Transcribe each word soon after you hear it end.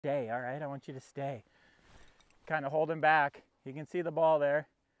stay, all right? I want you to stay. Kind of hold him back. You can see the ball there.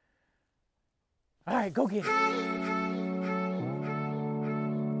 All right, go get it.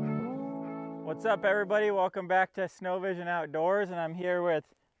 What's up, everybody? Welcome back to Snow Vision Outdoors, and I'm here with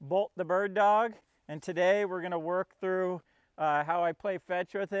Bolt the bird dog. And today we're gonna work through how I play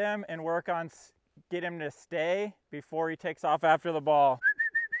fetch with him and work on get him to stay before he takes off after the ball.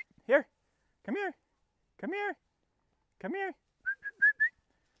 Here, come here, come here, come here.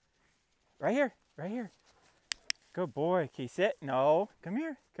 Right here, right here. Good boy. Can you sit? No. Come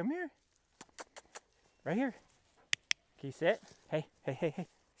here, come here. Right here. Can you sit? Hey, hey, hey, hey.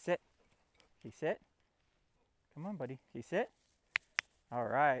 Sit. Can you sit? Come on, buddy. Can you sit? All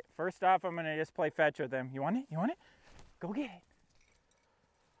right. First off, I'm going to just play fetch with him. You want it? You want it? Go get it.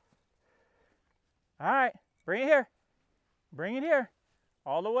 All right. Bring it here. Bring it here.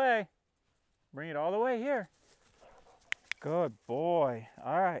 All the way. Bring it all the way here. Good boy.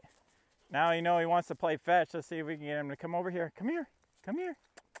 All right. Now you know he wants to play fetch. Let's see if we can get him to come over here. Come here. Come here.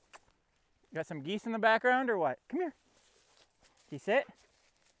 Got some geese in the background or what? Come here. Can you sit?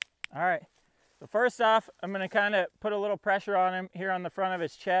 All right. So first off, I'm going to kind of put a little pressure on him here on the front of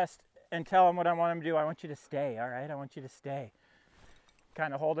his chest and tell him what I want him to do. I want you to stay, all right? I want you to stay.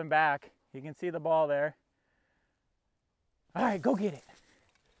 Kind of hold him back. You can see the ball there. All right, go get it.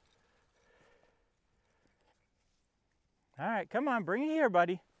 All right, come on, bring it here,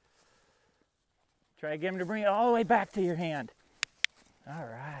 buddy. Try to get him to bring it all the way back to your hand. All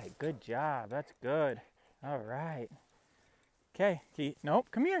right, good job. That's good. All right. Okay, nope,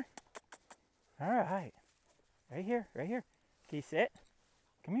 come here. All right. Right here, right here. Can you sit?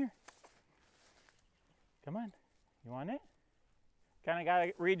 Come here. Come on. You want it? Kind of got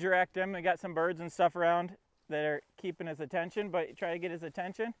to redirect him. We got some birds and stuff around that are keeping his attention, but try to get his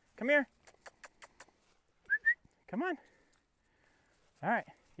attention. Come here. Come on. All right.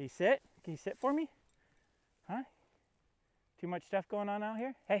 Can you sit? Can you sit for me? Huh? Too much stuff going on out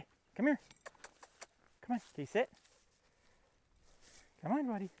here? Hey, come here. Come on. Can you sit? Come on,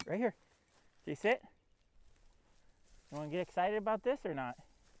 buddy. Right here. Can you sit? You want to get excited about this or not?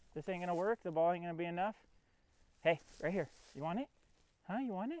 This ain't going to work? The ball ain't going to be enough? Hey, right here. You want it? Huh?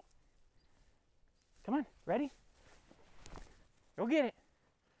 You want it? Come on. Ready? Go get it.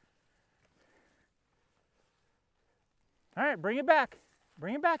 All right, bring it back.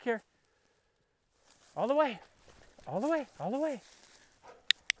 Bring it back here. All the way. All the way. All the way.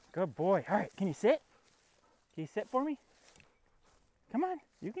 Good boy. All right, can you sit? Can you sit for me? Come on.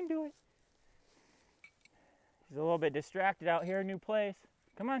 You can do it. He's a little bit distracted out here, new place.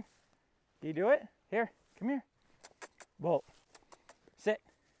 Come on. Can you do it? Here, come here. Bolt. Sit.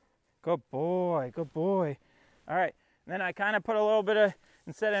 Good boy, good boy. All right, and then I kind of put a little bit of,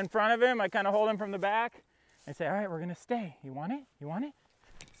 instead of in front of him, I kind of hold him from the back. I say, all right, we're gonna stay. You want it? You want it?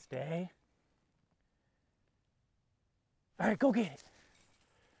 Stay. All right, go get it.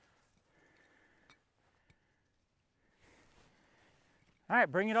 All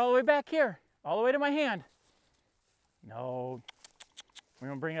right, bring it all the way back here. All the way to my hand. No, we're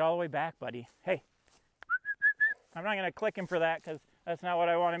gonna bring it all the way back, buddy. Hey, I'm not gonna click him for that because that's not what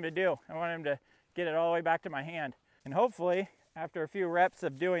I want him to do. I want him to get it all the way back to my hand. And hopefully, after a few reps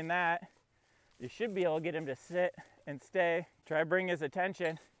of doing that, you should be able to get him to sit and stay. Try to bring his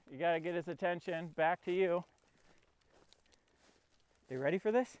attention. You gotta get his attention back to you. You ready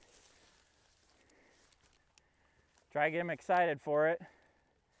for this? Try to get him excited for it.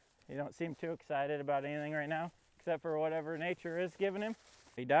 You don't seem too excited about anything right now, except for whatever nature is giving him.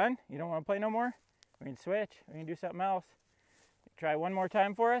 Are you done? You don't want to play no more? We can switch. We can do something else. Try one more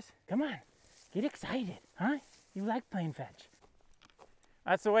time for us. Come on. Get excited, huh? You like playing fetch.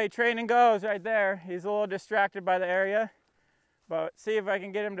 That's the way training goes right there. He's a little distracted by the area, but see if I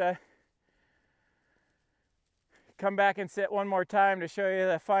can get him to come back and sit one more time to show you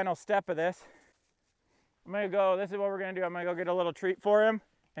the final step of this. I'm gonna go, this is what we're gonna do. I'm gonna go get a little treat for him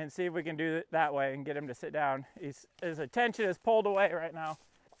and see if we can do it that way and get him to sit down. His attention is pulled away right now.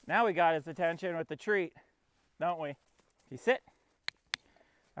 Now we got his attention with the treat, don't we? He sit.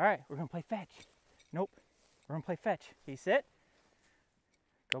 All right, we're gonna play fetch. Nope, we're gonna play fetch. He sit.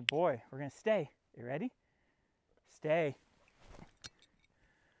 Good boy, we're gonna stay. You ready? Stay.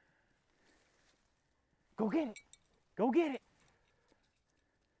 Go get it. Go get it.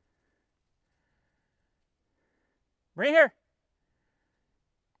 Bring it here.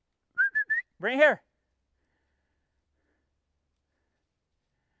 Bring it here.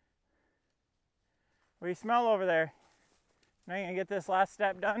 What do you smell over there? Now you gonna get this last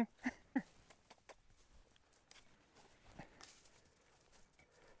step done?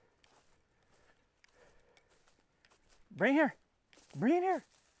 Bring it here. Bring it here.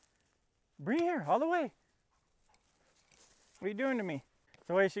 Bring it here, all the way. What are you doing to me? It's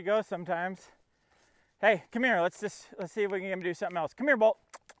the way she goes sometimes. Hey, come here. Let's see if we can get him to do something else. Come here, Bolt.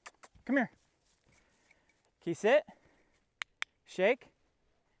 Come here. Can you sit? Shake.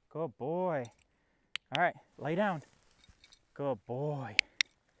 Good boy. All right, lay down. Good boy.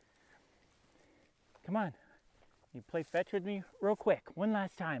 Come on. You play fetch with me real quick. One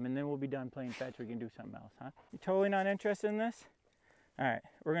last time, and then we'll be done playing fetch. We can do something else, huh? You totally not interested in this? All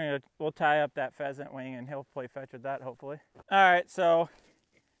right, we'll tie up that pheasant wing, and he'll play fetch with that, hopefully. All right, so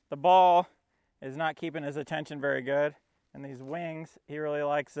the ball is not keeping his attention very good, and these wings, he really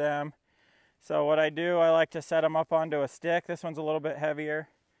likes them. So what I do, I like to set them up onto a stick. This one's a little bit heavier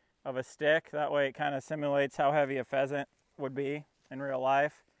of a stick. That way it kind of simulates how heavy a pheasant would be in real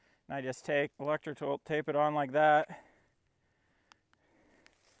life. And I just take electric tape it on like that.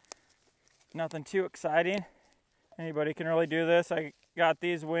 Nothing too exciting. Anybody can really do this. I got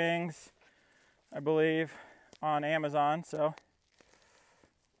these wings, I believe, on Amazon, so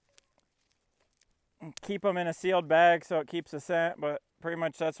keep them in a sealed bag so it keeps the scent, but pretty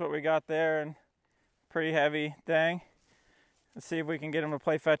much that's what we got there, and pretty heavy thing. Let's see if we can get him to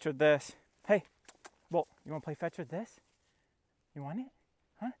play fetch with this. Hey, Bolt, you want to play fetch with this? You want it?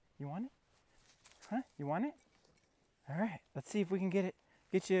 Huh? You want it? Huh? You want it? All right, let's see if we can get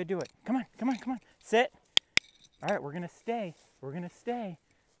you to do it. Come on, come on, come on. Sit. All right, we're gonna stay. We're gonna stay.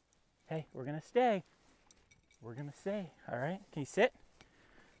 Hey, we're gonna stay. We're gonna stay. All right, can you sit?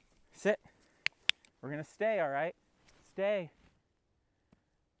 Sit. We're gonna stay, all right? Stay.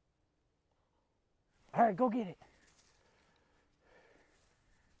 All right, go get it.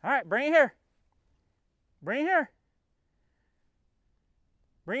 All right, bring it here. Bring it here.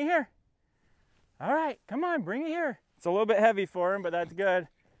 Bring it here. All right, come on, bring it here. It's a little bit heavy for him, but that's good.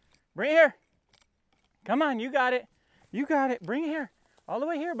 Bring it here. Come on, you got it. You got it. Bring it here. All the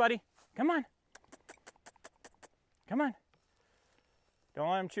way here, buddy. Come on. Come on. Don't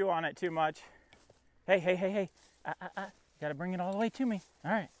let him chew on it too much. Hey, hey, hey, hey. Got to bring it all the way to me.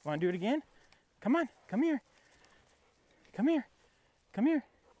 All right. Want to do it again? Come on. Come here. Come here. Come here.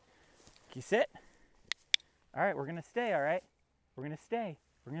 Can you sit? All right. We're going to stay, all right? We're going to stay.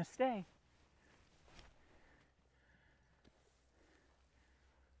 We're going to stay.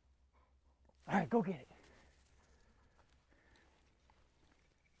 All right. Go get it.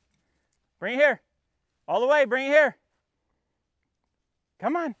 Bring it here. All the way. Bring it here.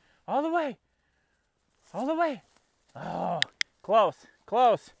 Come on. All the way. All the way. Oh, close.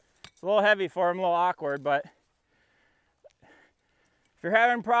 Close. It's a little heavy for him, a little awkward, but if you're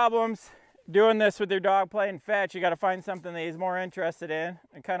having problems doing this with your dog playing fetch, you got to find something that he's more interested in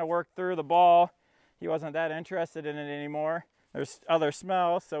and kind of work through the ball. He wasn't that interested in it anymore. There's other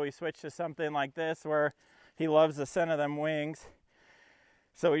smells, so we switched to something like this where he loves the scent of them wings.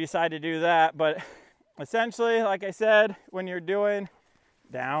 So we decided to do that, but essentially, like I said, when you're doing,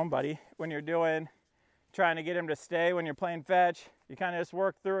 down buddy, when you're doing, trying to get him to stay when you're playing fetch, you kind of just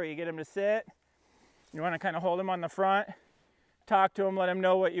work through it. You get him to sit. You want to kind of hold him on the front, talk to him, let him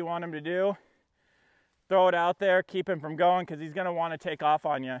know what you want him to do. Throw it out there, keep him from going because he's going to want to take off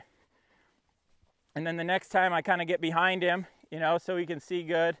on you. And then the next time I kind of get behind him, you know, so he can see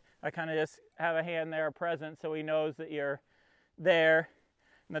good. I kind of just have a hand there present so he knows that you're there.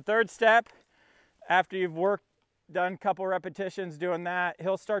 And the third step, after you've done a couple repetitions doing that,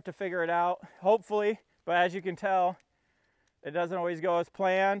 he'll start to figure it out, hopefully. But as you can tell, it doesn't always go as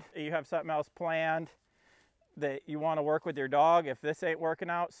planned. You have something else planned that you want to work with your dog. If this ain't working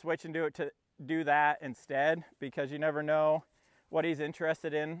out, switch and do that instead, because you never know what he's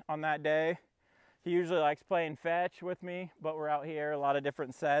interested in on that day. He usually likes playing fetch with me, but we're out here, a lot of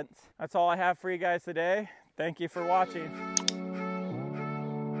different scents. That's all I have for you guys today. Thank you for watching.